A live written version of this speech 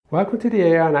Welcome to the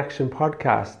AI in Action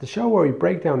podcast, the show where we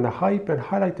break down the hype and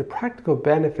highlight the practical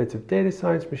benefits of data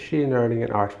science, machine learning,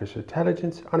 and artificial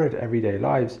intelligence on our everyday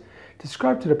lives. To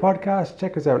subscribe to the podcast,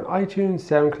 check us out on iTunes,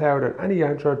 SoundCloud, and any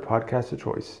Android podcast of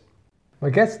choice. My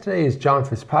guest today is John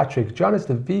Fitzpatrick. John is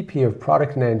the VP of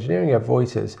Product and Engineering at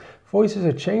Voices. Voices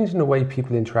are changing the way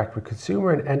people interact with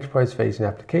consumer and enterprise-facing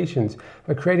applications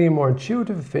by creating a more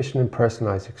intuitive, efficient, and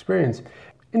personalized experience.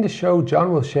 In the show,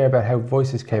 John will share about how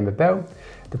Voices came about,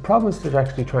 the problems they're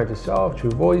actually trying to solve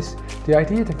through voice, the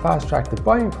idea to fast-track the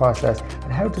buying process,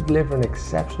 and how to deliver an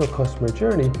exceptional customer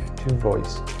journey through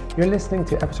voice. You're listening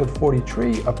to episode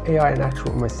 43 of AI in Action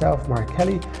with myself, Mark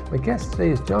Kelly. My guest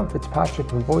today is John Fitzpatrick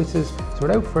from Voices. So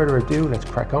without further ado, let's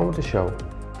crack on with the show.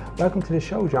 Welcome to the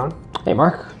show, John. Hey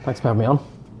Mark, thanks for having me on.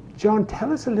 John,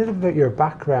 tell us a little bit about your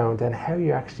background and how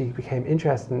you actually became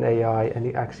interested in AI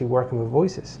and actually working with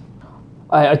Voices.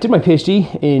 I did my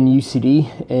PhD in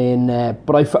UCD,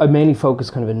 but I mainly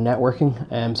focused kind of in networking.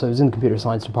 So I was in the computer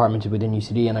science department within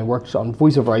UCD, and I worked on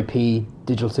voice over IP,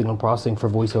 digital signal processing for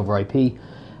voice over IP,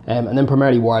 and then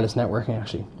primarily wireless networking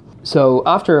actually. So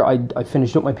after I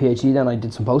finished up my PhD, then I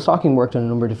did some postdocing, worked on a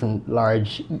number of different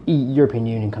large European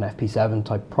Union kind of FP7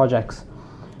 type projects.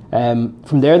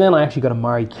 From there then I actually got a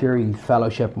Marie Curie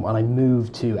fellowship and I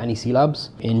moved to NEC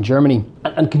Labs in Germany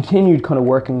and continued kind of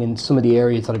working in some of the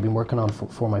areas that I've been working on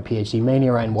for my PhD, mainly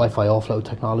around Wi-Fi offload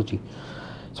technology.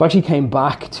 So I actually came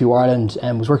back to Ireland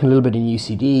and was working a little bit in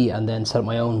UCD and then set up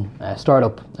my own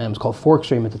startup. It was called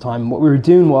Forkstream at the time. What we were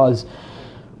doing was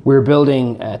we were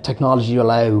building technology to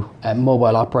allow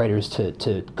mobile operators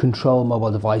to control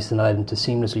mobile devices and allow them to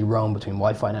seamlessly roam between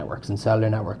Wi-Fi networks and cellular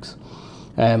networks.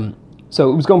 So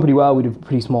it was going pretty well. We had a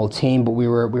pretty small team, but we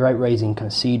were out raising kind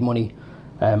of seed money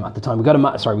at the time. We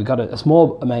got a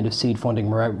small amount of seed funding.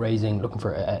 We're out raising, looking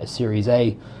for a Series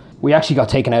A. We actually got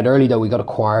taken out early though. We got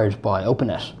acquired by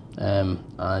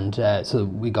OpenNet, so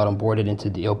we got onboarded into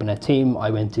the OpenNet team. I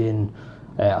went in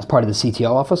as part of the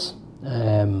CTO office,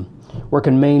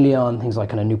 working mainly on things like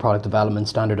kind of new product development,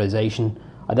 standardization.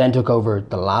 I then took over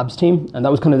the labs team, and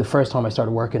that was kind of the first time I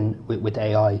started working with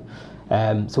AI.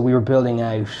 So we were building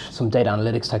out some data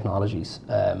analytics technologies.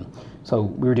 So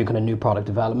we were doing kind of new product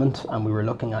development, and we were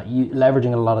looking at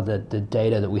leveraging a lot of the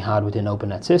data that we had within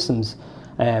OpenNet systems,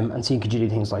 and seeing could you do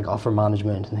things like offer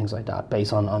management and things like that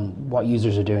based on what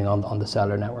users are doing on the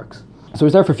cellular networks. So I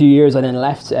was there for a few years. I then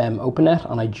left OpenNet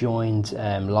and I joined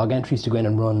LogEntries to go in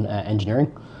and run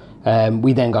engineering.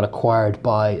 We then got acquired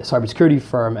by a cybersecurity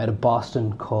firm out of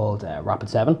Boston called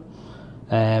Rapid7.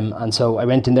 And so I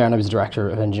went in there and I was director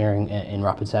of engineering in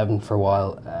Rapid7 for a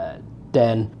while.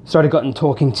 Then started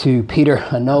talking to Peter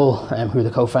and Noel, who are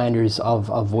the co-founders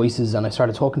of Voices, and I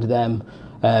started talking to them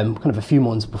kind of a few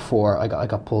months before I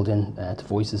got pulled in to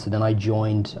Voices. So then I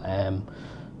joined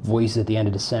Voices at the end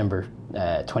of December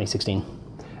 2016.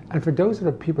 And for those of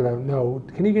the people that don't know,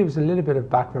 can you give us a little bit of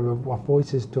background of what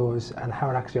Voices does and how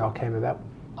it actually all came about?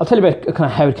 I'll tell you about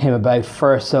kind of how it came about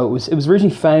first. So it was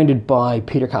originally founded by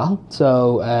Peter Cahill.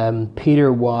 So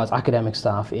Peter was academic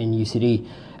staff in UCD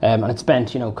and had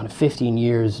spent kind of 15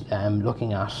 years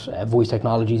looking at voice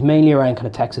technologies, mainly around kind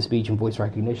of text-to-speech and voice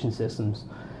recognition systems.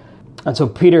 And so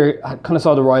Peter kind of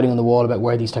saw the writing on the wall about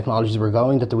where these technologies were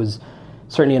going, that there was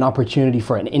certainly an opportunity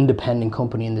for an independent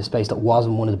company in this space that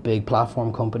wasn't one of the big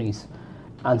platform companies.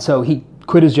 And so he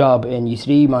quit his job in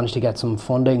UCD, managed to get some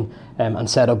funding and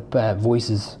set up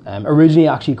Voices, originally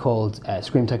actually called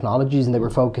Scream Technologies, and they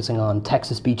were focusing on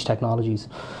text-to-speech technologies.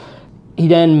 He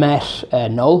then met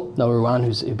Noel Ruan,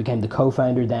 who became the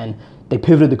co-founder. Then they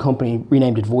pivoted the company,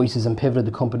 renamed it Voices, and pivoted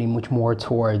the company much more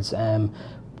towards kind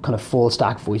of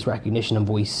full-stack voice recognition and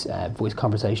voice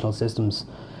conversational systems.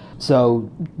 So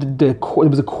there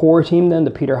was a core team then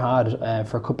that Peter had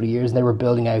for a couple of years, and they were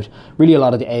building out really a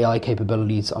lot of the AI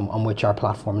capabilities on which our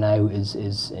platform now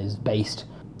is based.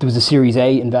 There was a Series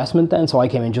A investment then, so I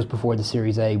came in just before the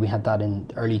Series A. We had that in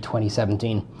early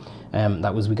 2017. We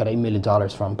got $8 million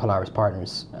from Polaris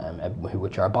Partners,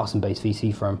 which are a Boston-based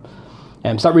VC firm.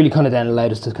 So that really kind of then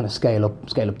allowed us to kind of scale up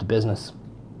the business.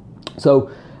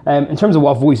 So in terms of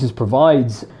what Voices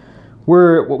provides,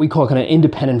 we're what we call kind of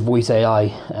independent voice AI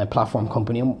platform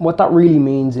company. And what that really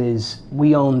means is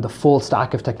we own the full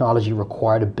stack of technology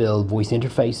required to build voice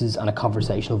interfaces and a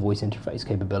conversational voice interface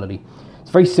capability. It's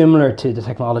very similar to the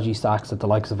technology stacks that the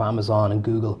likes of Amazon and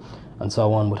Google and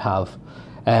so on would have.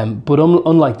 But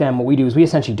unlike them, what we do is we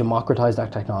essentially democratize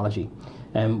that technology.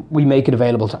 We make it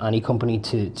available to any company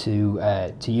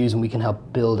to use, and we can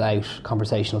help build out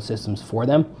conversational systems for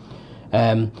them.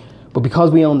 But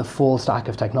because we own the full stack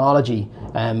of technology,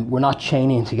 we're not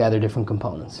chaining together different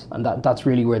components. And that's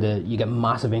really where you get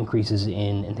massive increases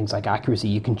in things like accuracy.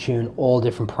 You can tune all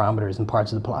different parameters and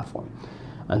parts of the platform.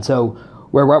 And so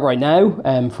where we're at right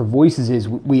now for Voices is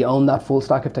we own that full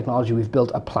stack of technology. We've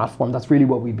built a platform. That's really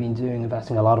what we've been doing,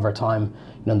 investing a lot of our time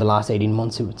in the last 18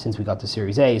 months since we got to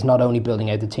Series A, is not only building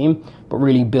out the team, but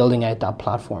really building out that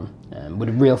platform with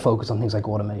a real focus on things like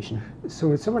automation. So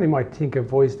when somebody might think of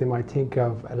voice, they might think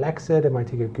of Alexa, they might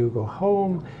think of Google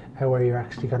Home, where you're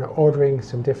actually kind of ordering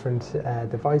some different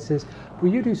devices.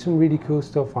 But you do some really cool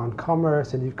stuff on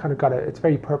commerce, and you've kind of got it's a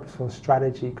very purposeful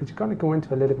strategy. Could you kind of go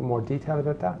into a little bit more detail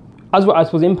about that? As I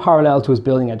suppose in parallel to us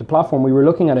building out the platform, we were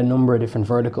looking at a number of different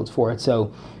verticals for it.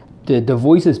 So the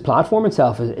Voices platform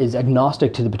itself is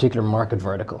agnostic to the particular market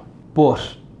vertical. But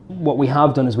what we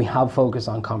have done is we have focused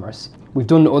on commerce. We've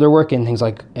done other work in things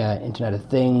like Internet of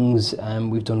Things,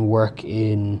 we've done work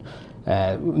in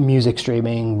music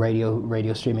streaming,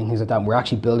 radio streaming, things like that. We're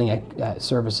actually building out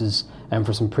services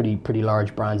for some pretty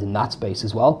large brands in that space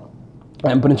as well.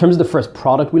 But in terms of the first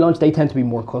product we launched, they tend to be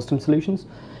more custom solutions.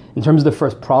 In terms of the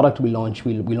first product we launched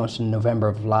in November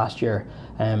of last year,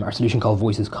 our solution called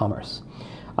Voices Commerce.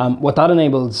 What that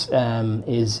enables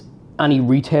is any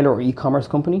retailer or e-commerce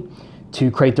company to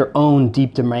create their own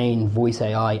deep domain voice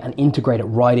AI and integrate it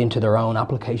right into their own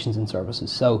applications and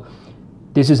services. So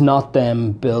this is not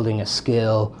them building a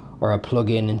skill or a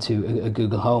plugin into a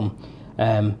Google Home.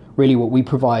 Really what we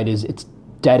provide is it's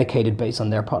dedicated based on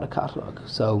their product catalog.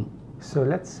 So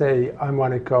let's say I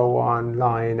want to go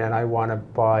online and I want to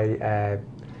buy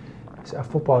a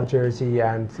football jersey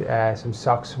and some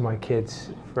socks for my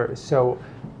kids. So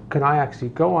can I actually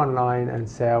go online and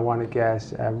say I want to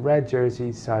get a red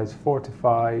jersey size 4 to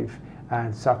 5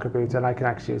 and soccer boots, and I can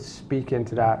actually speak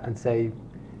into that and say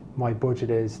my budget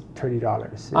is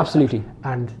 $30. Absolutely.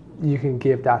 And you can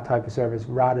give that type of service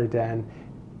rather than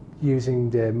using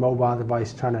the mobile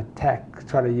device, trying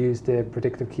to use the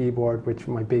predictive keyboard with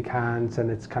my big hands,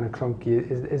 and it's kind of clunky.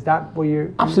 Is that what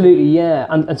you're... Absolutely, yeah.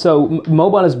 And so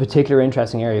mobile is a particular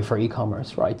interesting area for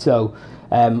e-commerce, right? So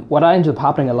what ends up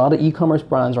happening, a lot of e-commerce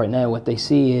brands right now, what they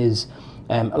see is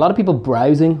a lot of people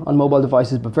browsing on mobile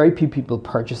devices, but very few people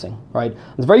purchasing, right?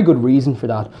 There's a very good reason for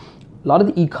that. A lot of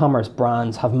the e-commerce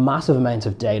brands have massive amounts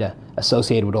of data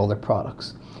associated with all their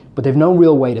products, but they've no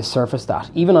real way to surface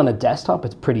that. Even on a desktop,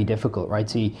 it's pretty difficult, right?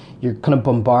 So you're kind of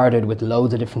bombarded with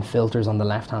loads of different filters on the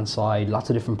left-hand side, lots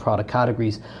of different product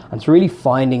categories, and so really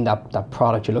finding that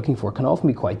product you're looking for can often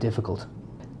be quite difficult.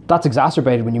 That's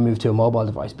exacerbated when you move to a mobile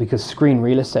device because screen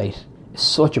real estate is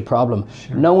such a problem.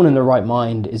 Sure. No one in their right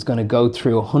mind is going to go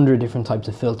through 100 different types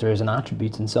of filters and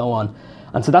attributes and so on.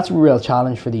 And so that's a real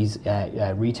challenge for these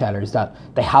retailers, that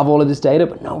they have all of this data,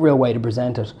 but no real way to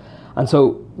present it. And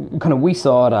so kind of we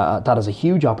saw that as a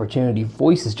huge opportunity.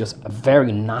 Voice is just a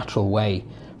very natural way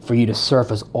for you to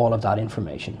surface all of that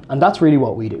information. And that's really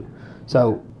what we do.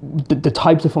 So the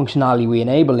types of functionality we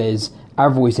enable is our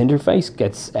voice interface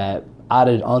gets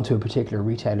added onto a particular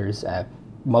retailer's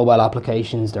mobile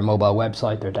applications, their mobile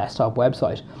website, their desktop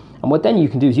website. And what then you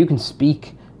can do is you can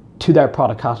speak to their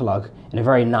product catalog in a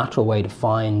very natural way to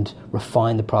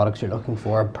refine the products you're looking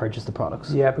for, purchase the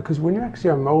products. Yeah, because when you're actually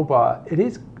on mobile,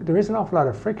 there is an awful lot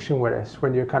of friction with it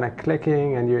when you're kind of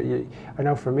clicking, and I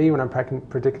know for me when I'm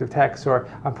predictive text or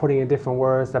I'm putting in different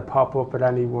words that pop up at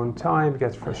any one time, it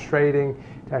gets frustrating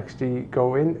to actually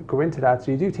go into that.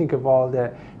 So you do think of all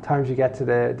the times you get to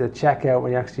the checkout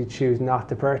when you actually choose not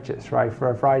to purchase, right? For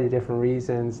a variety of different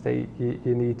reasons that you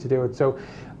need to do it. So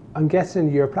I'm guessing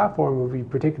your platform would be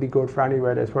particularly good for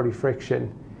anywhere there's probably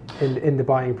friction in the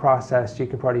buying process. You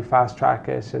can probably fast track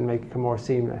it and make it more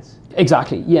seamless.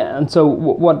 Exactly, yeah. And so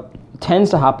what tends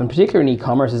to happen, particularly in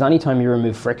e-commerce, is anytime you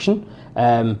remove friction,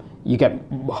 you get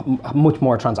much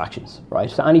more transactions, right?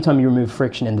 So anytime you remove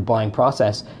friction in the buying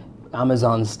process,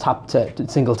 Amazon's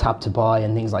single tap to buy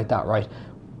and things like that, right?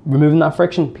 Removing that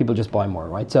friction, people just buy more,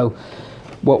 right? So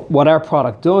what our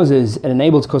product does is it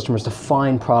enables customers to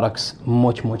find products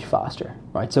much, much faster,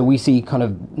 right? So we see kind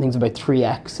of things about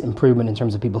 3x improvement in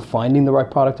terms of people finding the right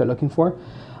product they're looking for.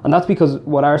 And that's because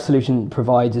what our solution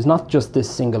provides is not just this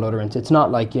single utterance. It's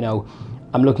not like,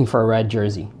 I'm looking for a red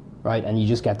jersey, right? And you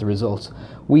just get the results.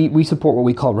 We support what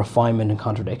we call refinement and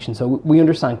contradiction. So we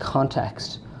understand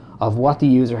context of what the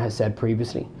user has said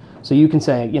previously. So you can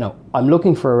say, I'm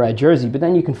looking for a red jersey, but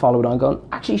then you can follow it on going,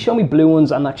 actually show me blue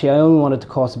ones, and actually I only want it to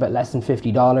cost about less than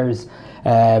 $50,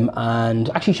 and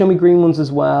actually show me green ones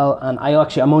as well, and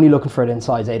I'm only looking for it in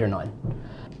size 8 or 9.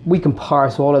 we can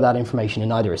parse all of that information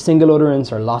in either a single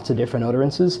utterance or lots of different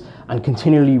utterances and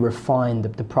continually refine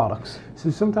the products. So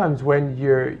sometimes when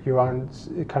you're on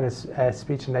kind of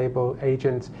speech-enabled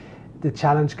agents, the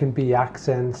challenge can be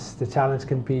accents, the challenge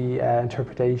can be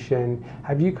interpretation.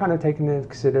 Have you kind of taken into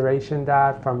consideration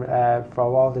that from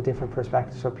all the different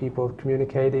perspectives of people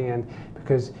communicating? And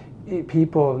because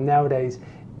people nowadays,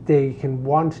 they can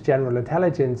want general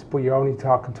intelligence, but you're only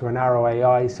talking to a narrow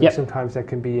AI, so sometimes there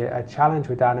can be a challenge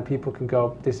with that, and people can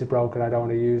go, this is broken, I don't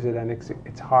want to use it, and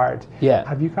it's hard. Yeah.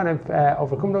 Have you kind of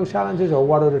overcome those challenges, or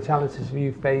what other challenges have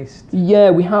you faced? Yeah,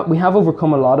 we have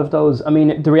overcome a lot of those. I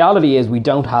mean, the reality is we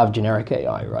don't have generic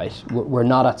AI, right? We're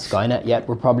not at Skynet yet.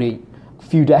 We're probably a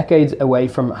few decades away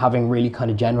from having really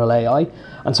kind of general AI.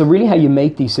 And so really how you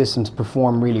make these systems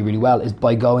perform really, really well is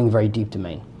by going very deep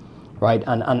domain. Right,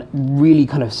 and really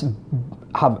kind of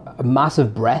have a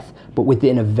massive breadth, but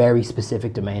within a very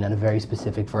specific domain and a very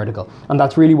specific vertical. And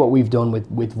that's really what we've done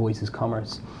with Voices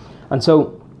Commerce. And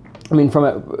so, I mean,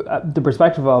 from the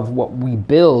perspective of what we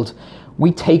build,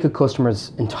 we take a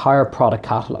customer's entire product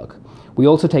catalog. We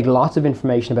also take lots of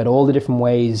information about all the different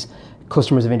ways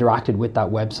customers have interacted with that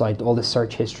website, all the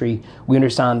search history. We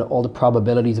understand all the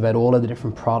probabilities about all of the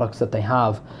different products that they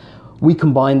have. We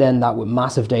combine then that with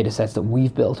massive data sets that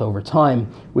we've built over time,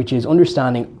 which is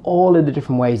understanding all of the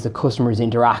different ways that customers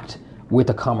interact with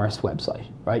a commerce website,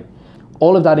 right?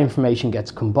 All of that information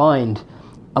gets combined,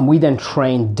 and we then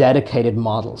train dedicated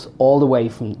models all the way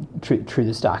through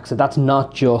the stack. So that's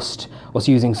not just us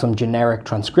using some generic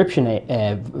transcription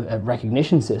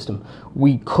recognition system.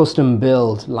 We custom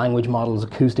build language models,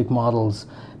 acoustic models,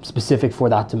 specific for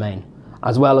that domain,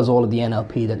 as well as all of the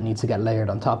NLP that needs to get layered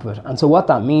on top of it. And so what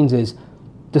that means is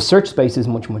the search space is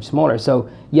much, much smaller. So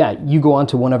yeah, you go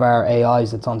onto one of our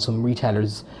AIs that's on some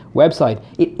retailer's website,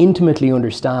 it intimately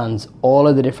understands all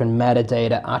of the different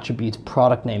metadata, attributes,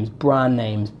 product names, brand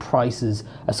names, prices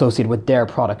associated with their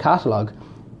product catalog.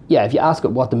 Yeah, if you ask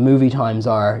it what the movie times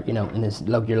are, you know, in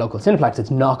your local Cineplex, it's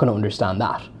not going to understand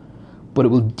that. But it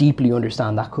will deeply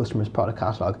understand that customer's product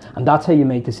catalog. And that's how you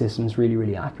make the systems really,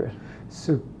 really accurate.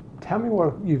 So tell me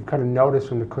what you've kind of noticed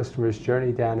from the customer's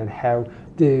journey, Dan, and how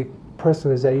the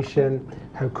personalization,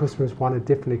 how customers want a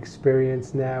different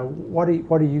experience now. What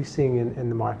are you seeing in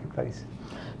the marketplace?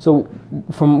 So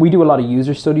we do a lot of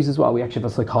user studies as well. We actually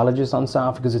have a psychologist on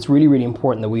staff because it's really, really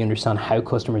important that we understand how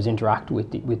customers interact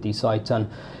with these sites. And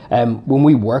when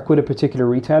we work with a particular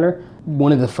retailer,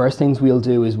 one of the first things we'll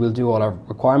do is we'll do all our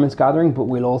requirements gathering, but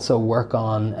we'll also work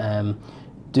on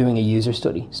doing a user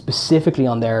study specifically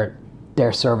on their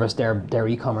service, their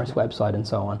e-commerce website, and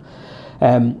so on.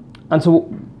 And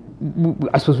so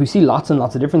I suppose we see lots and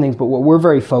lots of different things, but what we're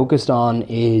very focused on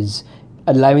is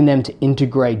allowing them to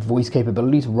integrate voice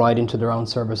capabilities right into their own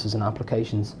services and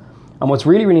applications. And what's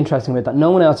really, really interesting about that, no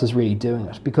one else is really doing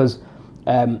it, because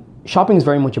shopping is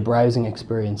very much a browsing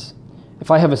experience.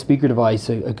 If I have a speaker device,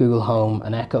 a Google Home,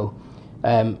 an Echo,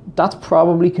 that's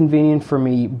probably convenient for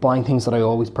me buying things that I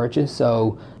always purchase.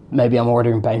 So maybe I'm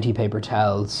ordering Bounty paper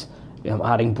towels, I'm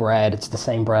adding bread, it's the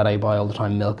same bread I buy all the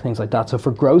time, milk, things like that. So for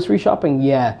grocery shopping,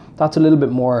 yeah, that's a little bit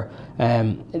more,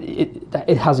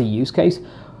 it has a use case.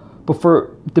 But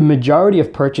for the majority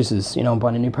of purchases, you know, I'm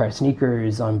buying a new pair of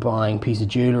sneakers, I'm buying a piece of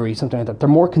jewelry, something like that, they're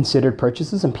more considered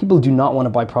purchases, and people do not want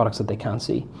to buy products that they can't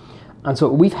see. And so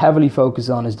what we've heavily focused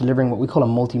on is delivering what we call a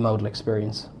multimodal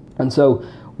experience. And so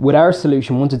with our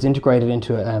solution, once it's integrated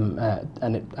into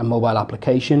a mobile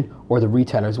application or the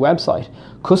retailer's website,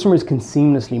 customers can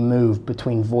seamlessly move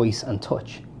between voice and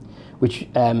touch, which,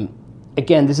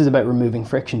 again, this is about removing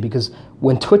friction, because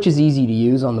when touch is easy to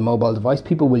use on the mobile device,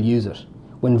 people will use it.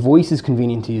 When voice is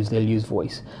convenient to use, they'll use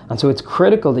voice. And so it's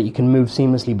critical that you can move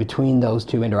seamlessly between those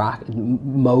two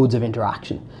modes of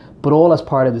interaction, but all as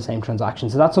part of the same transaction.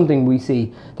 So that's something we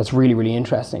see that's really, really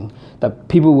interesting, that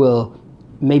people will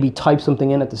maybe type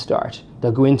something in at the start.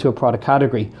 They'll go into a product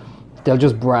category, they'll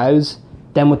just browse.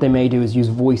 Then what they may do is use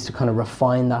voice to kind of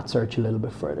refine that search a little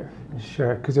bit further.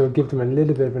 Sure, because it will give them a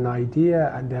little bit of an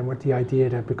idea, and then with the idea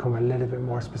they'll become a little bit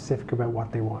more specific about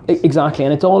what they want. Exactly,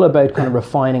 and it's all about kind of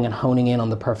refining and honing in on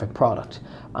the perfect product.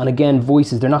 And again,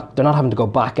 voices, they're not having to go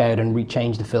back out and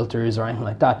rechange the filters or anything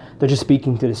like that. They're just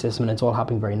speaking to the system, and it's all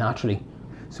happening very naturally.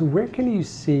 So where can you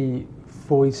see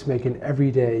voice making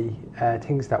everyday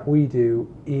things that we do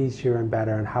easier and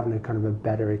better, and having a kind of a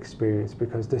better experience?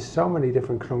 Because there's so many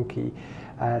different clunky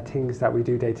things that we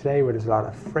do day to day where there's a lot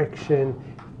of friction.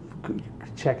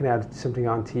 checking out something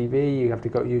on TV, you have to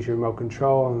go use your remote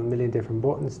control and a million different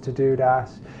buttons to do that.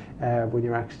 When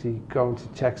you're actually going to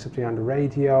check something on the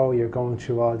radio, you're going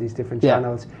through all these different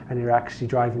channels, and you're actually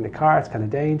driving the car. It's kind of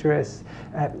dangerous.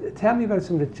 Tell me about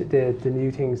some of the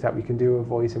new things that we can do with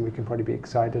voice, and we can probably be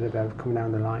excited about coming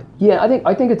down the line. Yeah,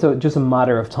 I think it's just a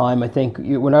matter of time. I think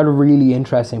we're at a really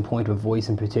interesting point with voice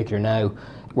in particular now.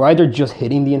 We're either just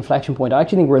hitting the inflection point. I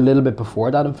actually think we're a little bit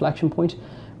before that inflection point.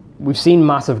 We've seen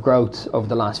massive growth over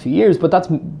the last few years, but that's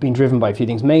been driven by a few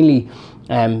things. Mainly,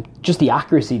 just the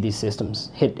accuracy of these systems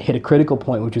hit a critical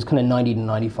point, which was kind of 90 to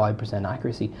 95%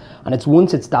 accuracy. And it's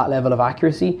once it's that level of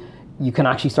accuracy, you can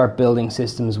actually start building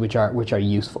systems which are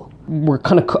useful. We're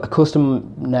kind of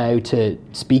accustomed now to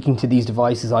speaking to these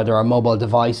devices, either our mobile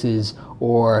devices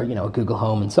or Google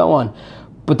Home and so on.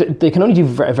 But they can only do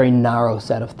a very narrow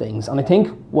set of things. And I think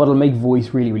what'll make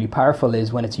voice really, really powerful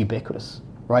is when it's ubiquitous.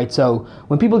 Right, so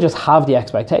when people just have the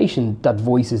expectation that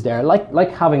voice is there,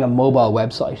 like having a mobile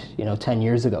website, 10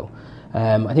 years ago,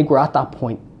 I think we're at that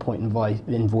point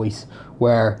in voice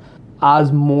where,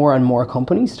 as more and more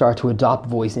companies start to adopt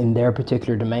voice in their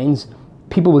particular domains,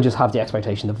 people will just have the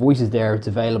expectation that voice is there, it's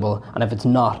available, and if it's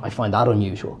not, I find that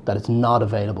unusual that it's not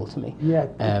available to me. Yeah,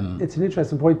 it's an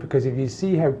interesting point, because if you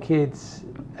see how kids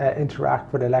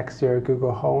interact with Alexa or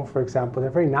Google Home, for example,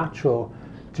 they're very natural.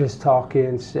 Just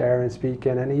talking, sharing,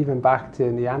 speaking, and even back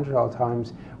to Neanderthal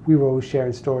times, we were always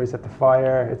sharing stories at the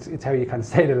fire. It's how you kind of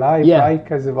stayed alive, right?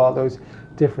 Because of all those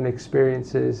different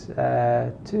experiences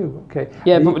too. Okay.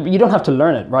 Yeah, but you don't have to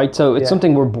learn it, right? So it's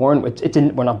something we're born with.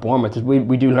 We're not born with it.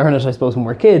 We do learn it, I suppose, when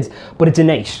we're kids, but it's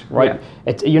innate, right?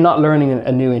 Yeah. You're not learning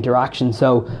a new interaction.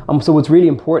 So what's really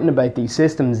important about these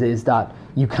systems is that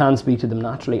you can speak to them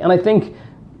naturally, and I think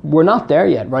we're not there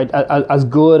yet, right? As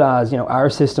good as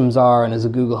our systems are, and as a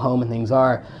Google Home and things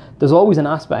are, there's always an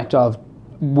aspect of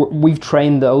we've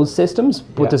trained those systems,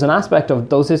 but there's an aspect of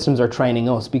those systems are training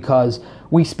us, because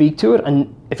we speak to it,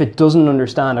 and if it doesn't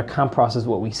understand or can't process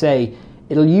what we say,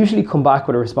 it'll usually come back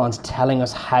with a response telling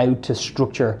us how to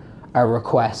structure our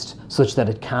request such that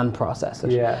it can process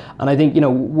it. Yeah. And I think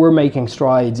we're making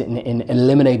strides in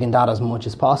eliminating that as much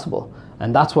as possible.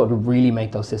 And that's what would really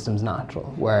make those systems natural,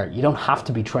 where you don't have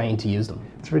to be trained to use them.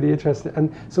 It's really interesting.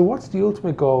 And so what's the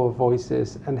ultimate goal of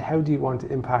voices, and how do you want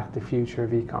to impact the future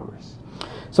of e-commerce?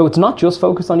 So it's not just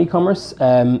focused on e-commerce.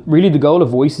 Really the goal of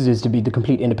Voices is to be the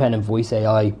complete independent voice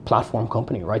AI platform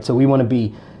company, right? So we want to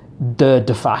be the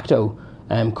de facto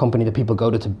company that people go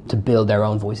to build their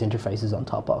own voice interfaces on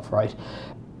top of, right?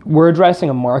 We're addressing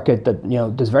a market that,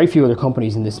 there's very few other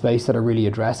companies in this space that are really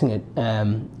addressing it.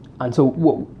 And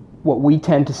so what we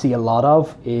tend to see a lot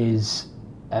of is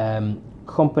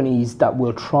companies that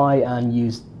will try and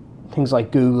use things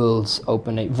like Google's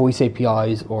open voice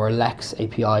APIs or Lex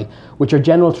API, which are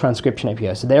general transcription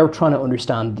APIs. So they're trying to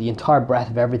understand the entire breadth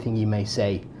of everything you may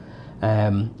say.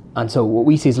 And so what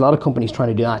we see is a lot of companies trying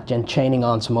to do that, chaining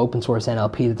on some open source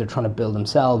NLP that they're trying to build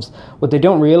themselves. What they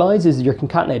don't realize is you're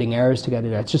concatenating errors together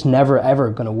there. It's just never ever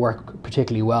going to work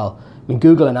particularly well. I mean,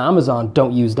 Google and Amazon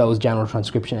don't use those general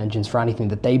transcription engines for anything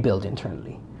that they build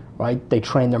internally, right? They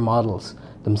train their models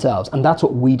themselves, and that's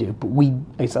what we do. But we,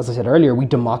 as I said earlier, we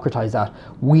democratize that.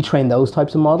 We train those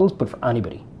types of models, but for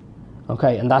anybody.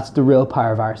 Okay, and that's the real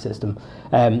power of our system.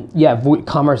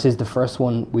 Commerce is the first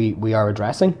one we are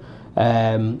addressing.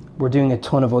 We're doing a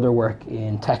ton of other work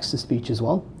in text-to-speech as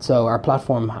well. So our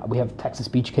platform, we have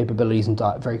text-to-speech capabilities and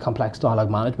very complex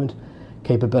dialogue management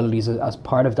capabilities as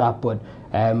part of that, but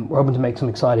we're hoping to make some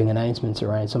exciting announcements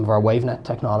around some of our WaveNet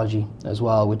technology as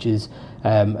well, which is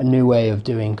a new way of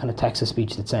doing kind of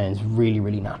text-to-speech that sounds really,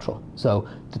 really natural. So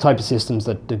the type of systems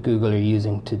that Google are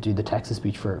using to do the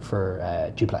text-to-speech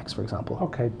for Duplex, for example.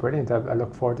 Okay, brilliant. I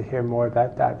look forward to hearing more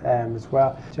about that as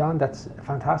well. John, that's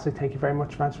fantastic. Thank you very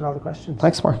much for answering all the questions.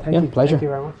 Thanks, Mark. Thank you. Pleasure. Thank you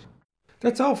very much.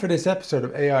 That's all for this episode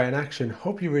of AI in Action.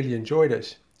 Hope you really enjoyed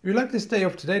it. If you'd like to stay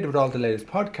up to date with all the latest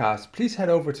podcasts, please head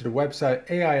over to the website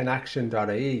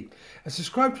aiinaction.ie and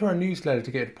subscribe to our newsletter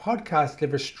to get podcasts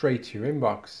delivered straight to your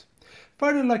inbox.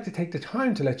 Finally, I'd like to take the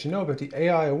time to let you know about the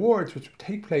AI Awards, which will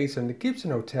take place in the Gibson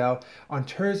Hotel on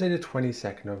Thursday the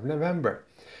 22nd of November.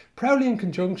 Proudly in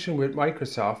conjunction with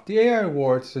Microsoft, the AI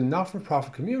Awards is a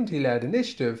not-for-profit community-led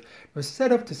initiative that was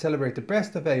set up to celebrate the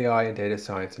best of AI and data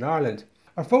science in Ireland.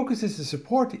 Our focus is to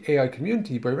support the AI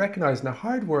community by recognising the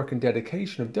hard work and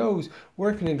dedication of those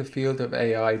working in the field of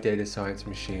AI, data science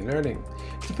and machine learning.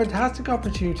 It's a fantastic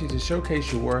opportunity to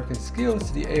showcase your work and skills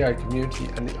to the AI community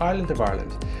and the island of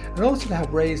Ireland, and also to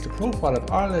help raise the profile of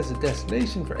Ireland as a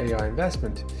destination for AI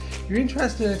investment. If you're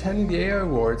interested in attending the AI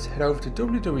Awards, head over to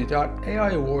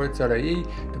www.aiawards.ie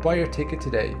to buy your ticket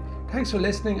today. Thanks for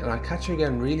listening, and I'll catch you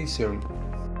again really soon.